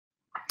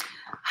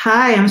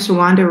Hi, I'm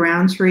Schwanda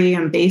Rountree.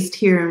 I'm based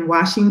here in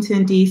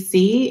Washington,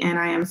 D.C., and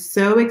I am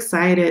so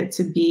excited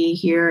to be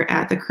here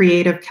at the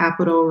Creative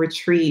Capital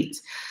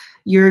Retreat.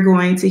 You're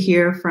going to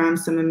hear from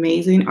some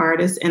amazing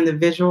artists in the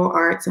visual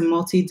arts and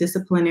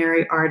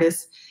multidisciplinary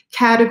artists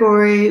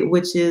category,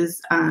 which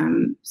is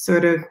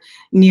sort of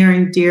near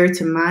and dear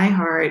to my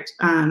heart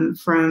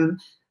from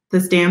the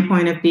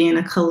standpoint of being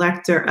a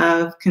collector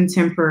of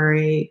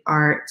contemporary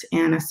art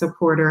and a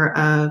supporter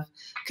of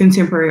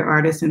contemporary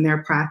artists in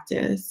their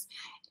practice.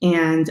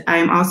 And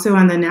I'm also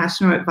on the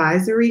National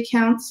Advisory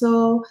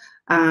Council,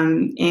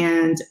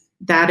 and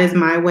that is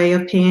my way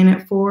of paying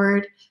it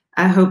forward.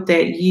 I hope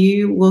that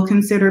you will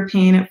consider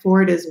paying it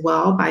forward as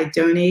well by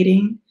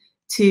donating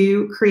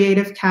to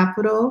Creative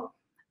Capital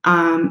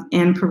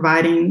and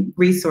providing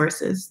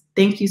resources.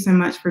 Thank you so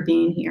much for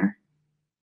being here.